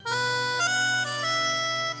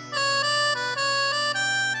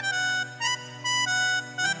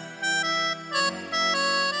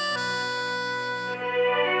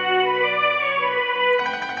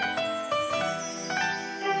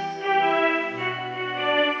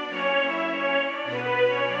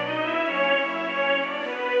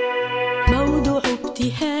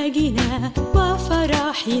ابتهاجنا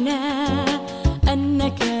وفرحنا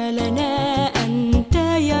أنك لنا أنت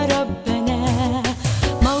يا ربنا.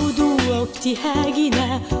 موضوع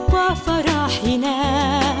ابتهاجنا وفرحنا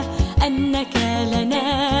أنك لنا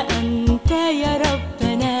أنت يا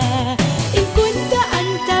ربنا. إن كنت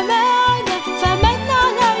أنت معنا فمن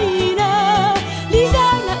علينا، لذا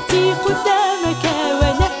نأتي قدامك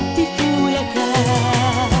ونهتف لك.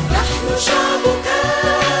 نحن شعبك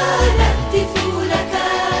نهتف لك،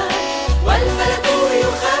 والفلك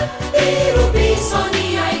يخبر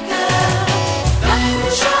بصنيعك. نحن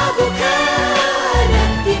شعبك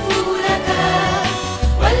نهتف لك،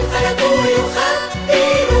 والفلك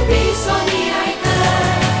يخبر بصنيعك.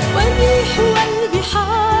 والريح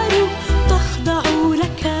والبحار تخضع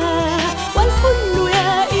لك، والكل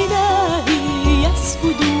يا إلهي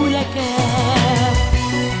يسجد لك.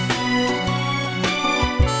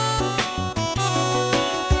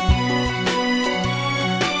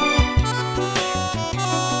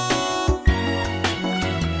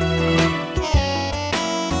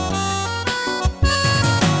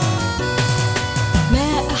 ما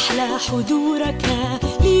أحلى حضورك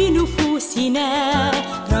لنفوسنا،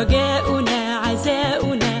 رجاؤنا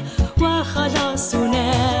عزاؤنا وخلاصنا.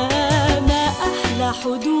 ما أحلى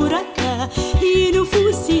حضورك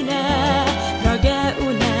لنفوسنا،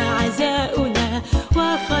 رجاؤنا عزاؤنا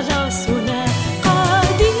وخلاصنا.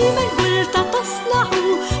 قديما قلت تصنع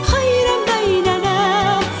خيرا بيننا،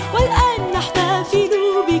 والآن نحتفل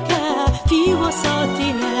بك في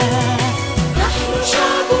وسطنا. نحن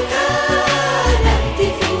شعبك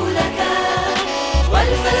نهتف لك،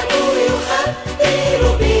 والفلك يخبر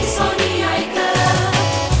بصنيعك.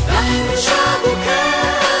 نحن شعبك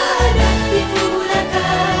نهتف لك،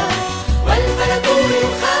 والفلك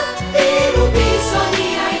يخبر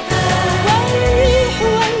بصنيعك. والريح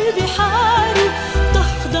والبحار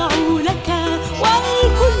تخضع لك،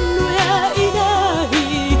 والكل يا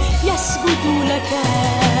إلهي يسجد لك.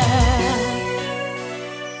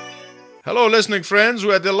 Hello, listening friends.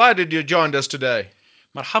 We are delighted you joined us today.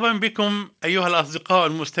 مرحبا بكم أيها الأصدقاء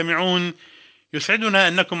المستمعون، يسعدنا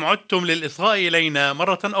أنكم عدتم للإصغاء إلينا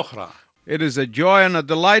مرة أخرى. It is a joy and a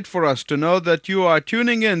delight for us to know that you are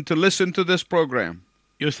tuning in to listen to this program.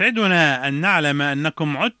 يسعدنا أن نعلم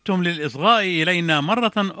أنكم عدتم للإصغاء إلينا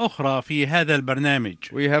مرة أخرى في هذا البرنامج.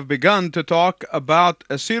 We have begun to talk about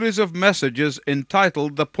a series of messages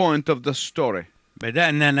entitled The Point of the Story.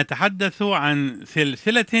 بدأنا نتحدث عن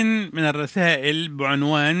سلسلة من الرسائل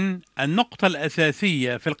بعنوان النقطة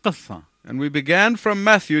الأساسية في القصة. And we began from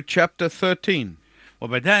Matthew chapter 13.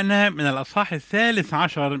 وبدأنا من الأصحاح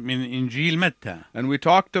 13 من إنجيل متى. And we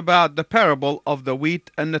talked about the parable of the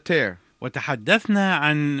wheat and the tare. وتحدثنا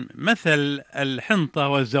عن مثل الحنطة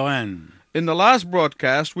والزوان. In the last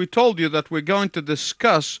broadcast, we told you that we're going to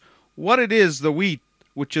discuss what it is, the wheat,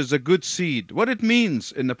 which is a good seed, what it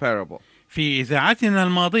means in the parable. في إذاعتنا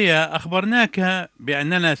الماضية أخبرناك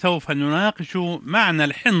بأننا سوف نناقش معنى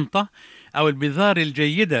الحنطة أو البذار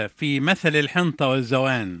الجيدة في مثل الحنطة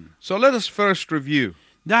والزوان. So let us first review.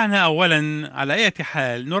 دعنا أولا على أي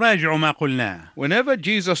حال نراجع ما قلناه. Whenever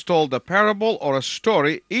Jesus told a parable or a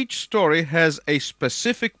story, each story has a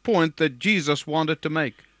specific point that Jesus wanted to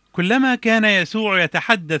make. كلما كان يسوع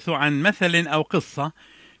يتحدث عن مثل أو قصة،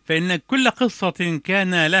 فإن كل قصة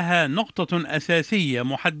كان لها نقطة أساسية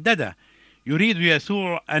محددة يريد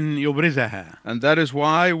يسوع أن يبرزها. And that is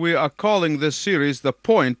why we are calling this series the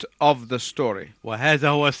point of the story. وهذا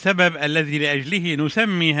هو السبب الذي لأجله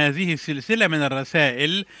نسمي هذه السلسلة من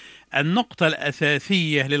الرسائل النقطة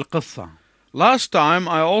الأساسية للقصة. Last time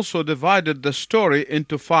I also divided the story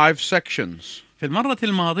into 5 sections. في المرة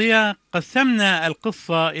الماضية قسمنا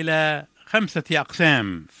القصة إلى 5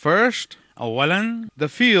 أقسام. First, أولا the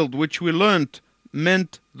field which we learnt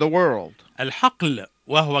meant the world. الحقل،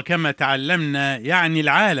 وهو كما تعلمنا يعني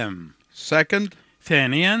العالم. Second,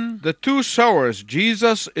 ثانيا the 2 sowers.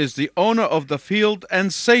 Jesus is the owner of the field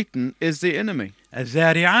and Satan is the enemy.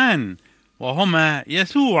 الزارعان، وهما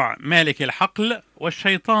يسوع مالك الحقل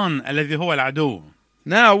والشيطان الذي هو العدو.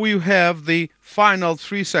 Now we have the final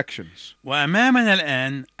 3 sections. وأمامنا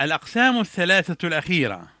الآن الأقسام الثلاثة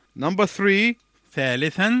الأخيرة. Number 3,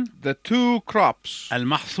 ثالثا the 2 crops.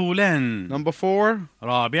 المحصولان. Number 4,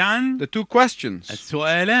 رابعا the 2 questions.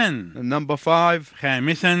 السؤالان. And number 5,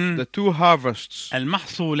 خامسا the 2 harvests.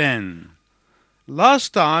 المحصولان.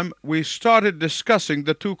 Last time we started discussing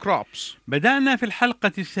the 2 crops. بدأنا في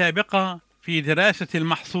الحلقة السابقة في دراسة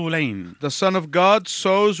المحصولين. The Son of God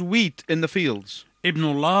sows wheat in the fields. ابن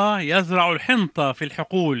الله يزرع الحنطة في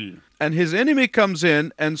الحقول. And his enemy comes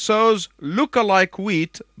in and sows look-alike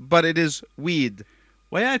wheat, but it is weed.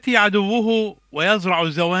 ويأتي عدوه ويزرع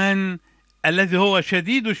الزوان الذي هو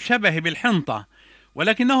شديد الشبه بالحنطة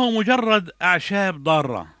ولكنه مجرد أعشاب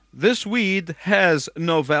ضارة. This weed has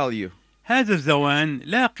no value. هذا الزوان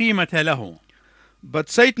لا قيمة له. But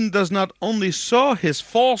Satan does not only sow his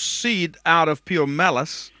false seed out of pure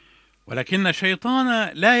malice, ولكن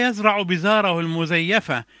الشيطان لا يزرع بذاره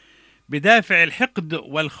المزيفة بدافع الحقد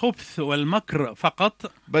والخبث والمكر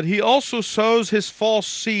فقط، but he also sows his false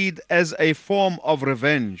seed as a form of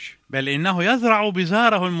revenge, بل إنه يزرع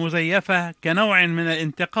بذاره المزيفة كنوع من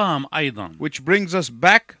الانتقام أيضا. which brings us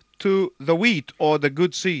back to the wheat or the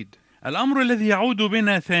good seed. الأمر الذي يعود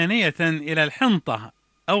بنا ثانية إلى الحنطة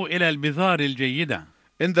أو إلى البذار الجيدة.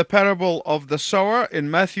 In the parable of the sower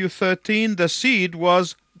in Matthew 13, the seed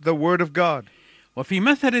was the word of God. وفي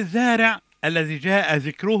مثل الزارع الذي جاء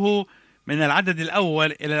ذكره من العدد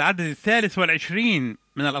الأول إلى العدد 23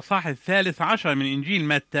 من الأصحاح 13 من إنجيل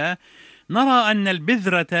متى، نرى أن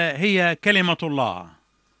البذرة هي كلمة الله.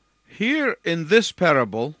 Here in this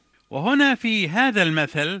parable, وهنا في هذا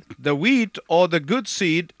المثل the wheat or the good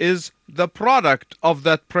seed is the product of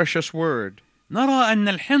that precious word. نرى أن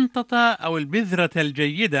الحنطة أو البذرة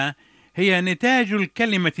الجيدة هي نتاج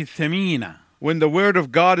الكلمة الثمينة. When the word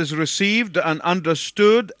of God is received and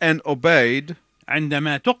understood and obeyed,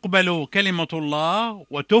 عندما تقبل كلمة الله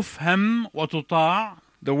وتفهم وتطاع،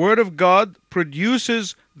 the word of God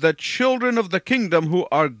produces the children of the kingdom who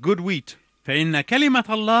are good wheat. فإن كلمة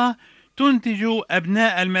الله تنتج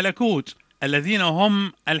أبناء الملكوت الذين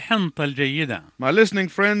هم الحنطة الجيدة. My listening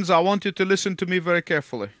friends, I want you to listen to me very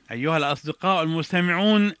carefully. أيها الأصدقاء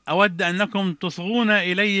المستمعون، أود أنكم تصغون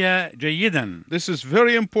إلي جيدا. This is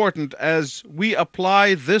very important as we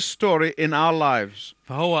apply this story in our lives.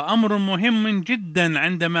 فهو أمر مهم جدا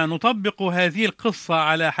عندما نطبق هذه القصة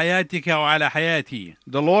على حياتك وعلى حياتي.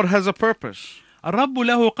 The Lord has a purpose. الرب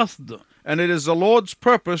له قصد. And it is the Lord's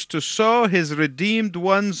purpose to sow his redeemed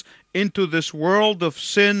ones into this world of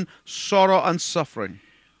sin, sorrow and suffering.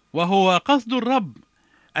 وهو قصد الرب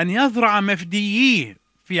أن يزرع مفدييه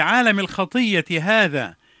في عالم الخطية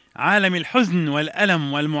هذا، عالم الحزن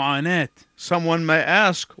والألم والمعاناة. Someone may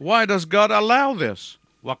ask, why does God allow this?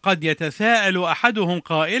 وقد يتساءل أحدهم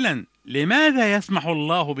قائلا: لماذا يسمح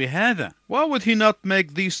الله بهذا؟ Why would he not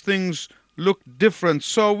make these things look different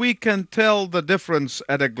so we can tell the difference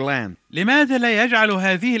at a glance? لماذا لا يجعل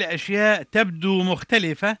هذه الأشياء تبدو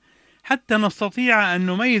مختلفة حتى نستطيع أن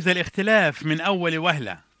نميز الاختلاف من أول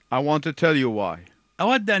وهلة؟ I want to tell you why.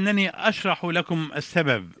 أود أنني أشرح لكم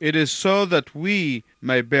السبب. It is so that we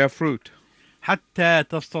may bear fruit. حتى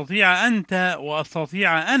تستطيع أنت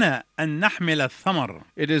وأستطيع أنا أن نحمل الثمر.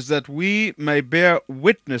 It is that we may bear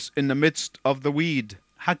witness in the midst of the weed.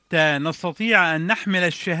 حتى نستطيع أن نحمل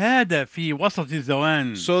الشهادة في وسط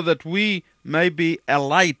الزوان. So that we may be a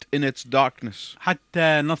light in its darkness.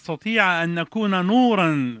 حتى نستطيع أن نكون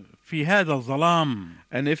نورا في هذا الظلام.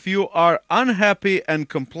 And if you are unhappy and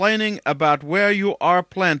complaining about where you are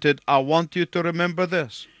planted, I want you to remember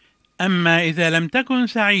this. أما إذا لم تكن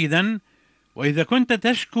سعيدا وإذا كنت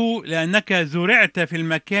تشكو لأنك زرعت في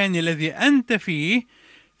المكان الذي أنت فيه،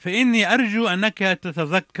 فإني أرجو أنك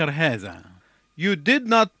تتذكر هذا. You did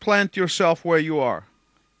not plant yourself where you are.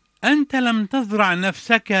 أنت لم تزرع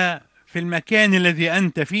نفسك في المكان الذي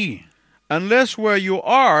أنت فيه. Unless where you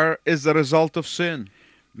are is the result of sin.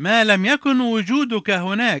 ما لم يكن وجودك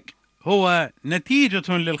هناك هو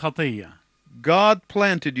نتيجة للخطية. God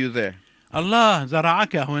planted you there. الله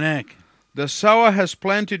زرعك هناك. The sower has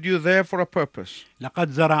planted you there for a purpose.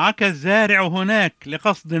 لقد زرعك الزارع هناك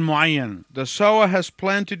لقصد معين. The sower has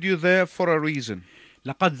planted you there for a reason.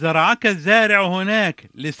 لقد زرعك الزارع هناك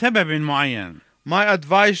لسبب معين. My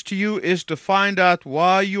advice to you is to find out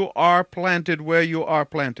why you are planted where you are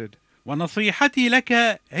planted. ونصيحتي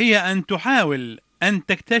لك هي أن تحاول أن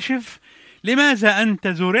تكتشف لماذا أنت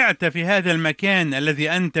زرعت في هذا المكان الذي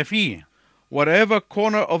أنت فيه. Whatever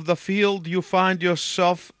corner of the field you find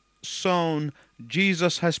yourself sown,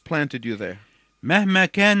 Jesus has planted you there. مهما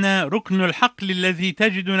كان ركن الحقل الذي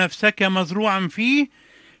تجد نفسك مزروعا فيه،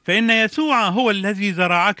 فإن يسوع هو الذي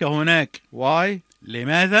زرعك هناك. Why?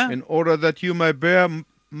 لماذا؟ In order that you may bear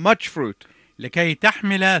much fruit. لكي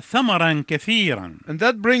تحمل ثمرا كثيرا. And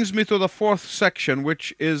that brings me to the fourth section,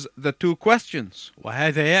 which is the two questions.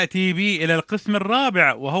 وهذا يأتي بي إلى القسم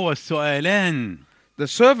الرابع وهو السؤالان. The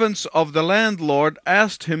servants of the landlord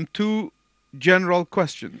asked him two general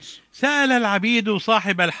questions. سأل العبيد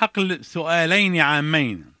صاحب الحقل سؤالين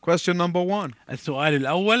عامين. Question number 1. السؤال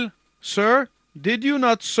الأول: Sir, did you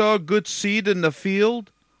not sow good seed in the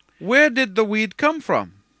field? Where did the weed come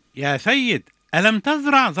from? يا سيد، ألم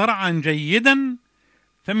تزرع زرعا جيدا؟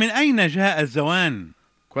 فمن أين جاء الزوان؟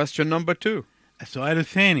 Question number 2. السؤال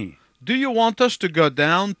الثاني: Do you want us to go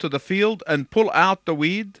down to the field and pull out the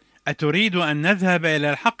weed? أتريد أن نذهب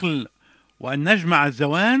إلى الحقل وأن نجمع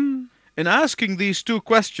الزوان؟ In asking these two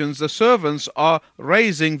questions, the servants are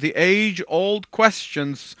raising the age-old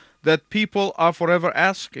questions that people are forever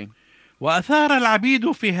asking. وأثار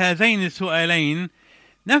العبيد في هذين السؤالين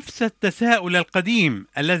نفس التساؤل القديم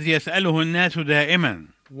الذي يسأله الناس دائما.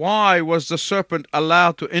 Why was the serpent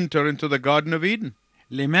allowed to enter into the Garden of Eden?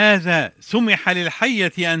 لماذا سمح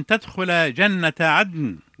للحية أن تدخل جنة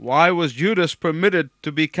عدن؟ Why was Judas permitted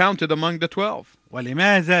to be counted among the 12?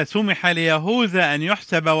 ولماذا سمح ليهوذا أن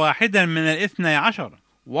يحسب واحدا من الاثني عشر؟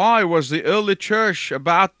 Why was the early church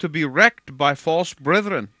about to be wrecked by false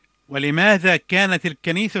brethren? ولماذا كانت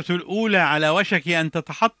الكنيسة الأولى على وشك أن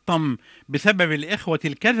تتحطم بسبب الإخوة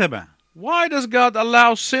الكذبة؟ Why does God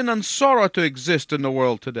allow sin and sorrow to exist in the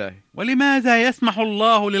world today? ولماذا يسمح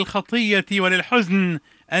الله للخطية وللحزن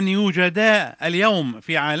أن يوجدا اليوم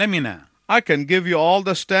في عالمنا؟ I can give you all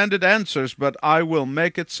the standard answers, but I will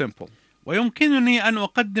make it simple. ويمكنني أن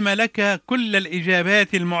أقدم لك كل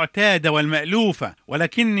الإجابات المعتادة والمألوفة،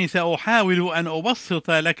 ولكني سأحاول أن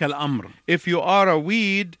أبسط لك الأمر. If you are a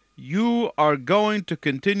weed, you are going to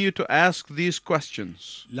continue to ask these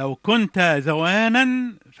questions. لو كنت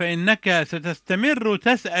زوانا فإنك ستستمر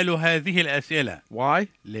تسأل هذه الأسئلة. Why?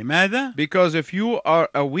 لماذا؟ Because if you are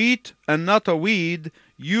a wheat and not a weed,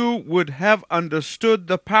 you would have understood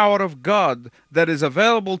the power of God that is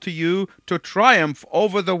available to you to triumph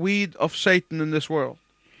over the weed of Satan in this world.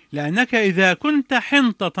 لأنك إذا كنت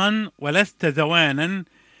حنطة ولست زوانا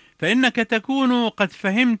فإنك تكون قد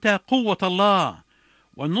فهمت قوة الله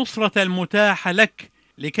والنصرة المتاحة لك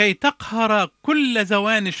لكي تقهر كل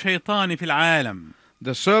زوان الشيطان في العالم.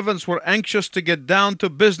 The servants were anxious to get down to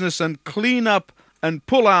business and clean up and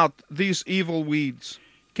pull out these evil weeds.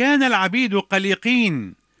 كان العبيد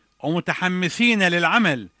قلقين ومتحمسين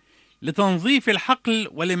للعمل لتنظيف الحقل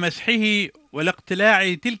ولمسحه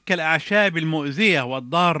ولاقتلاع تلك الأعشاب المؤذية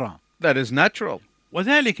والضارة. That is natural.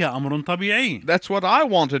 وذلك أمر طبيعي. That's what I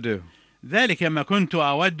want to do. ذلك ما كنت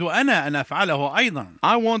أود أنا أن أفعله أيضا.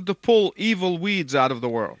 I want to pull evil weeds out of the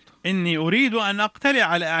world. إني أريد أن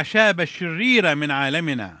أقتلع الأعشاب الشريرة من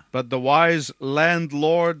عالمنا. But the wise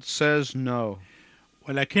landlord says no.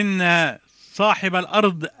 ولكن صاحب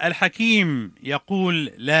الأرض الحكيم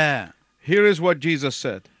يقول لا. Here is what Jesus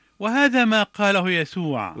said. وهذا ما قاله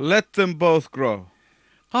يسوع. Let them both grow.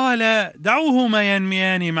 قال دعوهما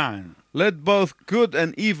ينميان معا. Let both good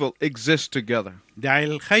and evil exist together. دع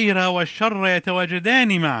الخير والشر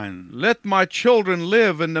يتواجدان معا. Let my children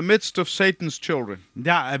live in the midst of Satan's children.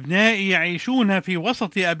 دع أبنائي يعيشون في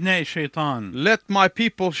وسط أبناء الشيطان. Let my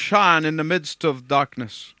people shine in the midst of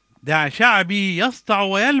darkness. دع شعبي يسطع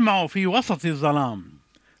ويلمع في وسط الظلام.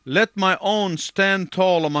 Let my own stand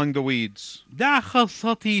tall among the weeds. دع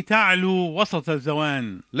خاصتي تعلو وسط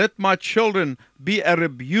الزوان. Let my children be a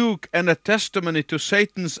rebuke and a testimony to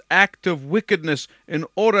Satan's act of wickedness in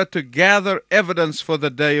order to gather evidence for the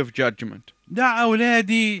day of judgment. دع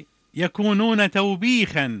أولادي يكونون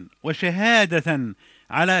توبيخا وشهادة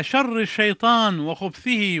على شر الشيطان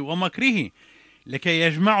وخبثه ومكره لكي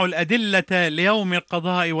يجمعوا الأدلة ليوم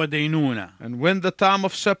القضاء ودينونة. And when the time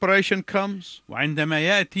of separation comes, وعندما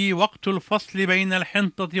يأتي وقت الفصل بين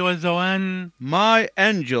الحنطة والزوان, my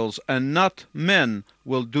angels and not men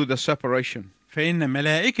will do the separation. فإن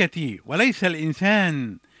ملائكتي وليس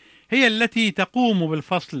الإنسان هي التي تقوم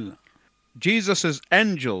بالفصل. Jesus'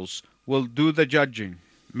 angels will do the judging.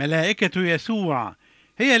 ملائكة يسوع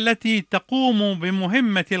هي التي تقوم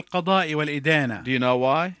بمهمة القضاء والإدانة. Do you know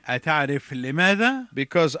why? أتعرف لماذا؟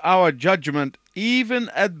 Because our judgment, even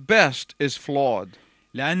at best, is flawed.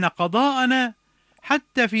 لأن قضاءنا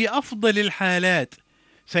حتى في أفضل الحالات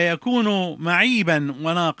سيكون معيبا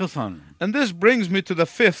وناقصا. And this brings me to the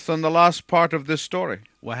fifth and the last part of this story.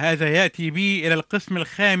 وهذا يأتي بي إلى القسم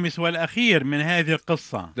الخامس والأخير من هذه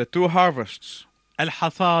القصة. The two harvests.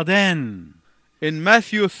 الحصادان. In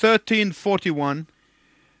Matthew 13:41,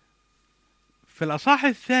 في الأصحاح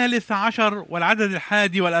 13 والعدد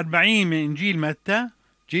 41 من إنجيل متى,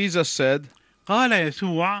 Jesus said, قال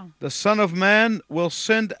يسوع: the Son of Man will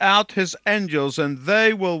send out his angels, and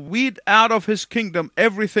they will weed out of his kingdom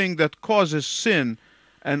everything that causes sin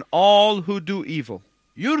and all who do evil.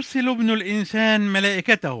 يرسل ابن الإنسان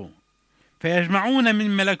ملائكته فيجمعون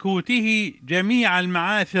من ملكوته جميع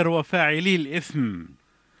المعاثر وفاعلي الإثم.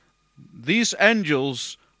 These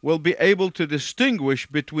angels will be able to distinguish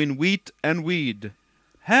between wheat and weed.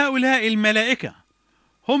 هؤلاء الملائكة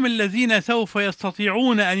هم الذين سوف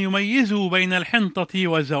يستطيعون أن يميزوا بين الحنطة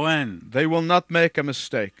والزوان. They will not make a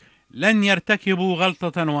mistake. لن يرتكبوا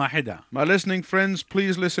غلطة واحدة. My listening friends,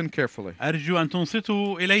 please listen carefully. أرجو أن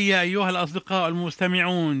تنصتوا إلي أيها الأصدقاء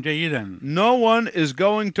المستمعون جيدا. No one is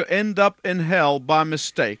going to end up in hell by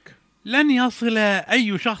mistake. لن يصل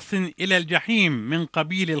أي شخص إلى الجحيم من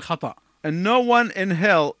قبيل الخطأ. And no one in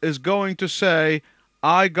hell is going to say,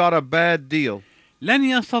 I got a bad deal. لن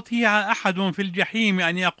يستطيع أحد في الجحيم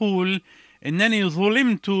أن يقول إنني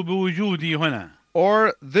ظلمت بوجودي هنا.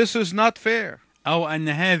 Or this is not fair. أو أن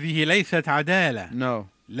هذه ليست عدالة. No.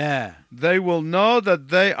 لا. They will know that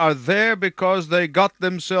they are there because they got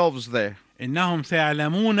themselves there. إنهم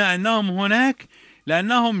سيعلمون أنهم هناك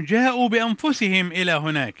لأنهم جاءوا بأنفسهم إلى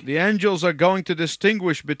هناك. The angels are going to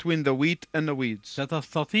distinguish between the wheat and the weeds.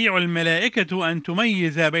 ستستطيع الملائكة أن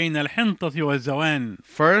تميز بين الحنطة والزوان.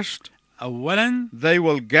 First, أولا they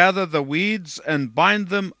will gather the weeds and bind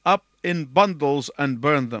them up in bundles and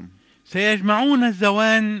burn them. سيجمعون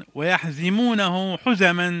الزوان ويحزمونه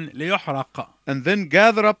حزما ليحرق. And then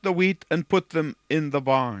gather up the wheat and put them in the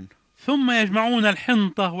barn. ثم يجمعون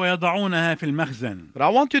الحنطة ويضعونها في المخزن. But I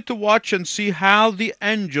want you to watch and see how the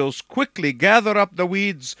angels quickly gather up the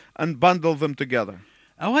weeds and bundle them together.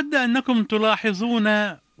 أود أنكم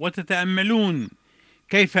تلاحظون وتتأملون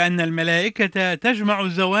كيف أن الملائكة تجمع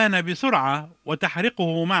الزوان بسرعة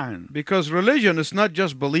وتحرقه معا. Because religion is not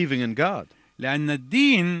just believing in God. لأن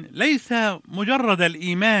الدين ليس مجرد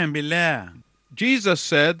الإيمان بالله. Jesus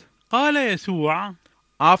said, قال يسوع: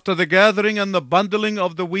 after the gathering and the bundling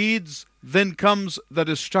of the weeds, then comes the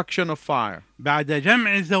destruction of fire. بعد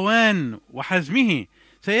جمع الزوان وحزمه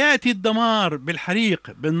سيأتي الدمار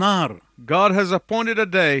بالحريق بالنار. God has appointed a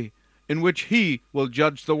day in which He will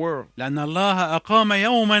judge the world. لأن الله أقام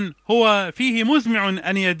يوما هو فيه مزمع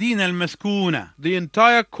أن يدين المسكونة. The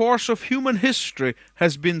entire course of human history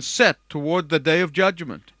has been set toward the day of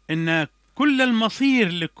judgment. إن كل المصير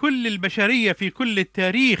لكل البشرية في كل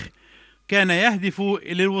التاريخ كان يهدف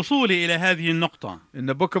للوصول إلى هذه النقطة. In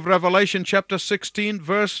the book of Revelation chapter 16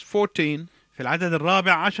 verse 14, في العدد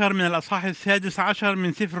الرابع عشر من الأصحاح السادس عشر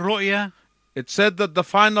من سفر الرؤيا it said that the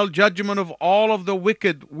final judgment of all of the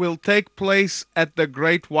wicked will take place at the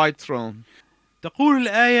great white throne. تقول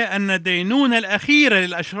الآية أن الدينونة الأخيرة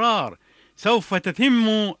للأشرار سوف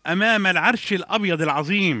تتم أمام العرش الأبيض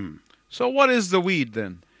العظيم. So what is the weed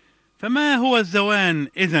then? فما هو الزوان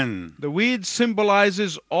إذن؟ The weed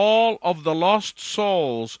symbolizes all of the lost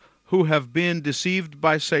souls who have been deceived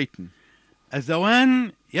by Satan.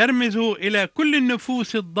 الزوان يرمز إلى كل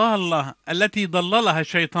النفوس الضالة التي ضللها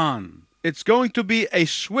الشيطان. It's going to be a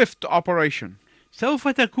swift operation. سوف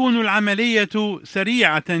تكون العملية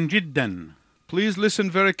سريعة جدا. Please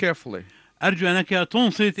listen very carefully. أرجو أنك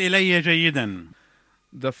تنصت إلي جيدا.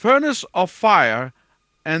 The furnace of fire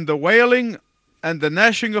and the wailing and the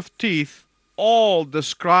gnashing of teeth all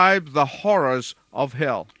describe the horrors of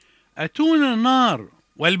hell. أتون النار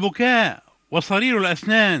والبكاء وصرير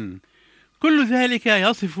الأسنان كل ذلك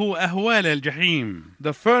يصف أهوال الجحيم.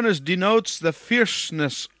 The furnace denotes the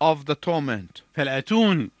fierceness of the torment.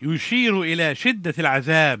 فالأتون يشير إلى شدة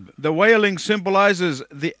العذاب. The wailing symbolizes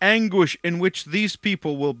the anguish in which these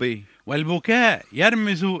people will be. والبكاء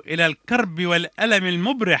يرمز إلى الكرب والألم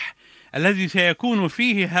المبرح الذي سيكون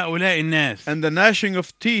فيه هؤلاء الناس. And the gnashing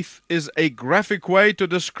of teeth is a graphic way to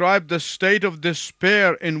describe the state of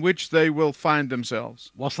despair in which they will find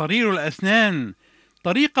themselves. وصرير الأسنان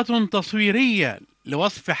طريقة تصويرية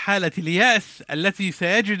لوصف حالة اليأس التي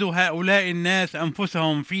سيجد هؤلاء الناس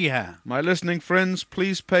أنفسهم فيها. My listening friends,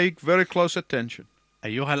 please pay very close attention.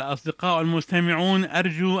 أيها الأصدقاء المستمعون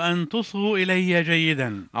أرجو أن تصغوا إلي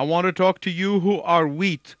جيدا. I want to talk to you who are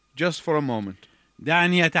wheat just for a moment.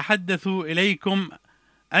 دعني أتحدث إليكم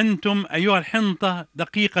أنتم أيها الحنطة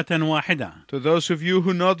دقيقة واحدة. To those of you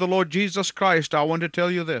who know the Lord Jesus Christ, I want to tell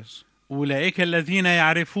you this. أولئك الذين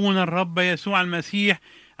يعرفون الرب يسوع المسيح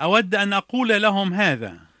أود أن أقول لهم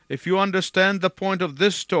هذا. If you understand the point of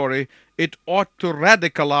this story, it ought to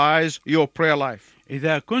radicalize your prayer life.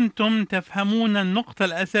 إذا كنتم تفهمون النقطة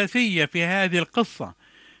الأساسية في هذه القصة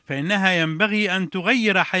فإنها ينبغي أن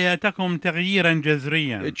تغير حياتكم تغييرا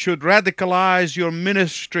جذريا. It should radicalize your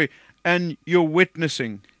ministry and your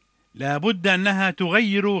witnessing. لا بد أنها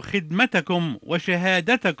تغير خدمتكم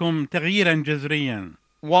وشهادتكم تغييرا جذريا.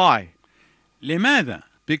 Why? لماذا؟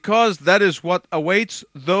 Because that is what awaits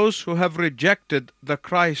those who have rejected the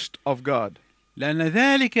Christ of God. لأن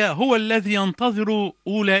ذلك هو الذي ينتظر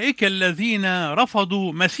أولئك الذين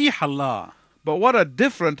رفضوا مسيح الله. But what a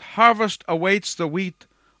different harvest awaits the wheat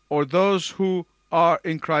or those who are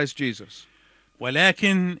in Christ Jesus.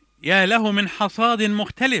 ولكن يا له من حصاد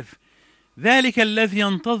مختلف ذلك الذي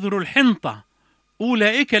ينتظر الحنطة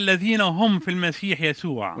أولئك الذين هم في المسيح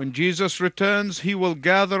يسوع. When Jesus returns, he will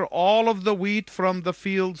gather all of the wheat from the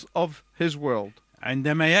fields of his world.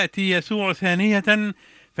 عندما يأتي يسوع ثانية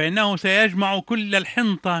فإنه سيجمع كل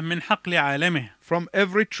الحنطة من حقل عالمه. From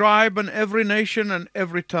every tribe and every nation and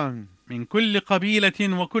every tongue. من كل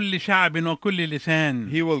قبيلة وكل شعب وكل لسان.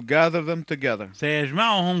 He will gather them together.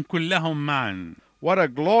 سيجمعهم كلهم معا. What a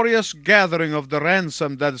glorious gathering of the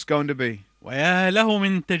ransom that is going to be. ويا له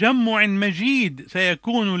من تجمع مجيد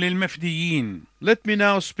سيكون للمفديين. Let me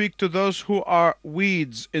now speak to those who are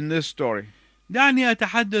weeds in this story. دعني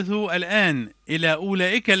أتحدث الآن إلى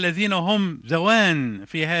أولئك الذين هم زوان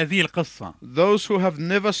في هذه القصة. Those who have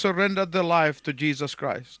never surrendered their life to Jesus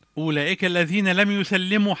Christ. أولئك الذين لم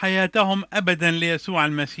يسلموا حياتهم أبدا ليسوع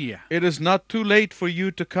المسيح. It is not too late for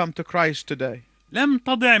you to come to Christ today. لم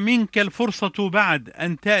تضع منك الفرصة بعد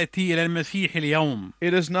أن تأتي إلى المسيح اليوم.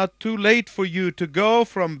 It is not too late for you to go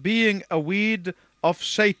from being a weed of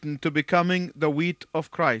Satan to becoming the wheat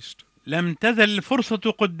of Christ. لم تزل الفرصة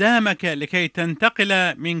قدامك لكي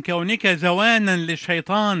تنتقل من كونك زوانا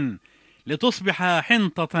للشيطان لتصبح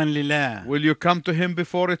حنطة لله. Will you come to him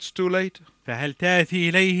before it's too late? فهل تأتي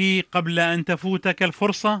إليه قبل أن تفوتك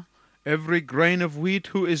الفرصة؟ Every grain of wheat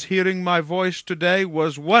who is hearing my voice today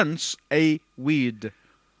was once a weed.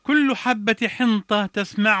 كل حبة حنطة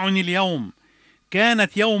تسمعني اليوم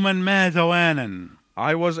كانت يوما ما زوانا.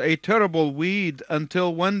 I was a terrible weed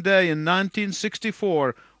until one day in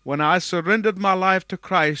 1964 when I surrendered my life to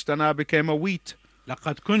Christ and I became a wheat.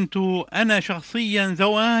 لقد كنت أنا شخصيا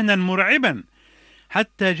زوانا مرعبا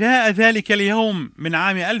حتى جاء ذلك اليوم من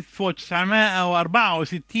عام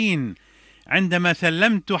 1964 عندما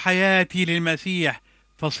سلمت حياتي للمسيح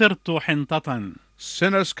فصرت حنطة.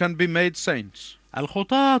 Sinners can be made saints.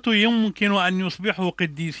 الخطاة يمكن أن يصبحوا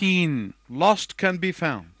قديسين. Lost can be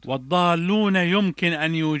found. والضالون يمكن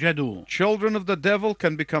أن يوجدوا. Children of the devil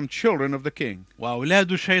can become children of the king.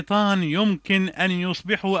 وأولاد الشيطان يمكن أن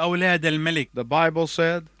يصبحوا أولاد الملك. The Bible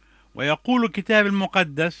said, ويقول الكتاب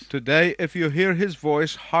المقدس: Today if you hear his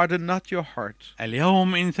voice, harden not your hearts.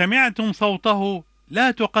 اليوم إن سمعتم صوته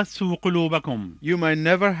لا تقسوا قلوبكم. You may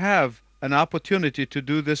never have an opportunity to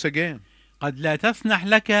do this again. قد لا تسنح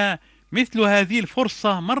لك مثل هذه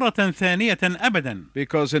الفرصة مرة ثانية أبدا.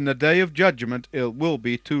 Because in the day of judgment it will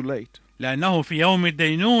be too late. لأنه في يوم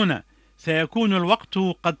الدينونة سيكون الوقت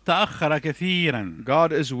قد تأخر كثيرا.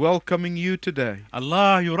 God is welcoming you today.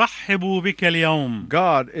 الله يرحب بك اليوم.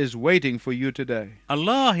 God is waiting for you today.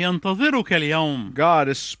 الله ينتظرك اليوم. God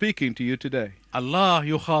is speaking to you today. الله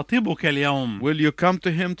يخاطبك اليوم. Will you come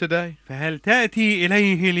to him today? فهل تأتي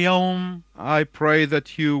إليه اليوم؟ I pray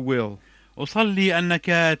that you will. أصلي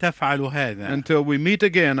أنك تفعل هذا. Until we meet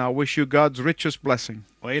again, I wish you God's richest blessing.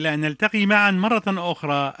 وإلى أن نلتقي معا مرة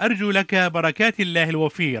أخرى أرجو لك بركات الله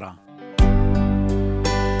الوفيرة.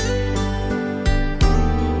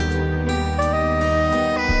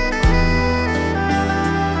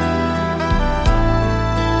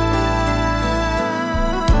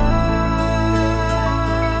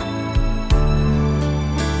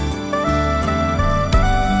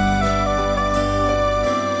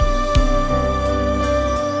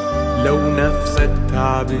 لو نفسك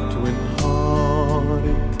تعبت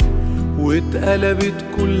وانهارت واتقلبت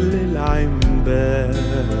كل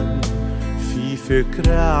العنبان في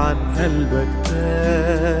فكرة عن قلبك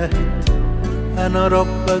تاهت، أنا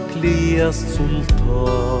ربك ليا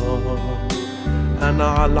السلطان، أنا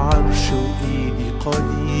على العرش وإيدي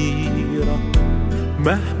قديرة،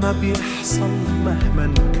 مهما بيحصل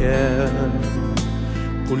مهما كان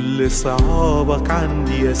كل صعابك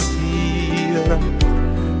عندي يسيرة،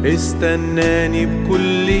 استناني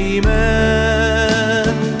بكل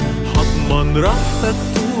إيمان، هضمن راحتك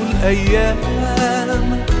طول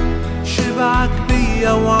أيامك، شبعك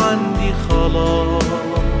بيا وعندي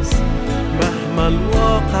خلاص، مهما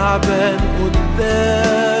الواقع بان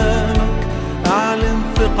قدامك أعلن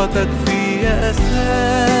ثقتك فيا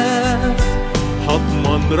أساس،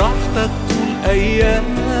 هضمن راحتك طول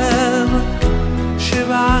أيامك،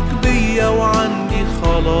 شبعك بيا وعندي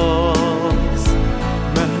خلاص،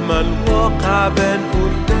 مهما الواقع بان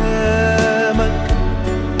قدامك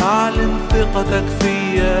أعلن ثقتك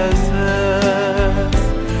فيا أساس،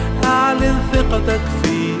 أعلن ثقتك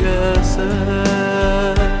فيا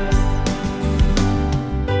أساس.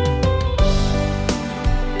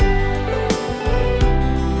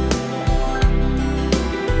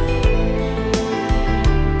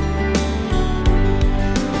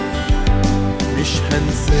 مش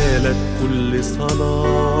هنسالك كل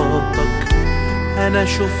صلاتك، أنا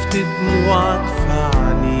شفت دموعك في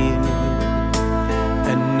عينيك،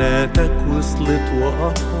 أناتك وصلت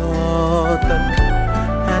وقهاتك،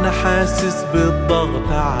 أنا حاسس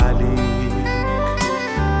بالضغط عليك،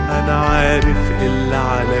 أنا عارف اللي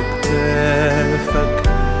على كتافك،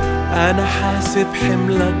 أنا حاسب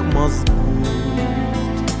حملك مظبوط،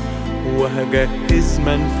 وهجهز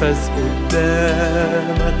منفذ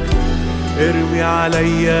قدامك، ارمي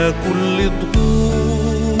عليا كل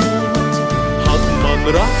ضغوط، هضمن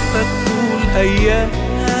راحتك طول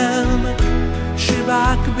أيامك،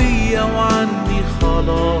 شبعك بيا وعني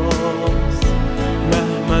خلاص،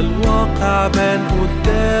 مهما الواقع بان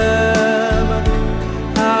قدامك،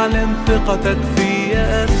 أعلن ثقتك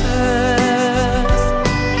فيا أساس،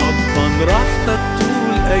 هضمن راحتك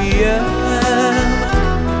طول أيامك،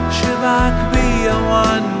 شبعك بيا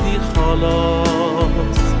وعني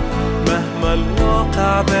خلاص، مهما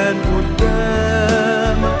الواقع بان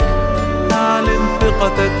قدامك، أعلن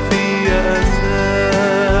ثقتك فيا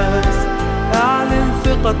أساس، أعلن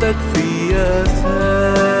ثقتك فيا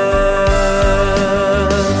أساس.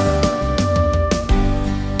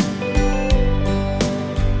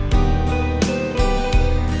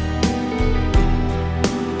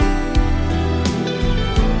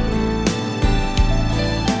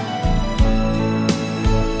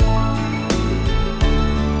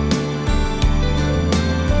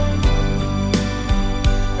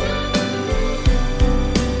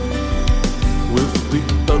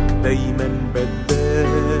 دايما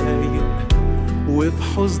بتضايق، وفي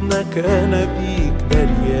حزنك انا بيك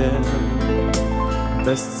دريان،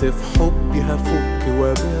 بس في حبي هفك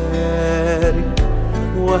وبارك،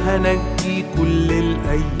 وهنجي كل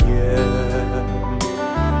الايام،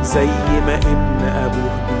 زي ما ابن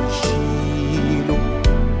ابوه بيشيله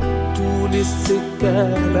طول السكه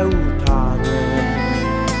لو تعبان،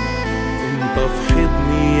 انت في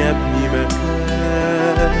حضني يا ابني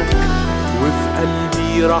مكانك، وفي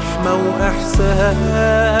قلبي رحمة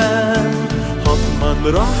وإحسان، هضمن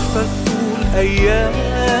راحتك طول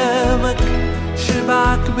أيامك،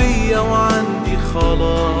 شبعك بيا وعندي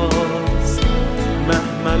خلاص،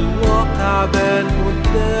 مهما الواقع بان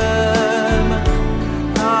قدامك،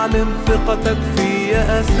 أعلن ثقتك فيا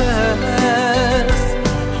أساس،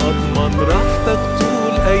 هضمن راحتك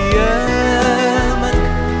طول أيامك،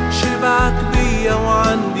 شبعك بيا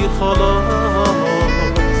وعندي خلاص،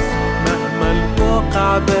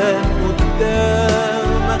 الواقع بان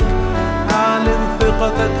قدامك، أعلن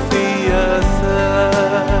ثقتك فيا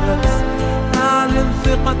أساس، أعلن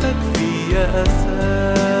ثقتك فيا أساس.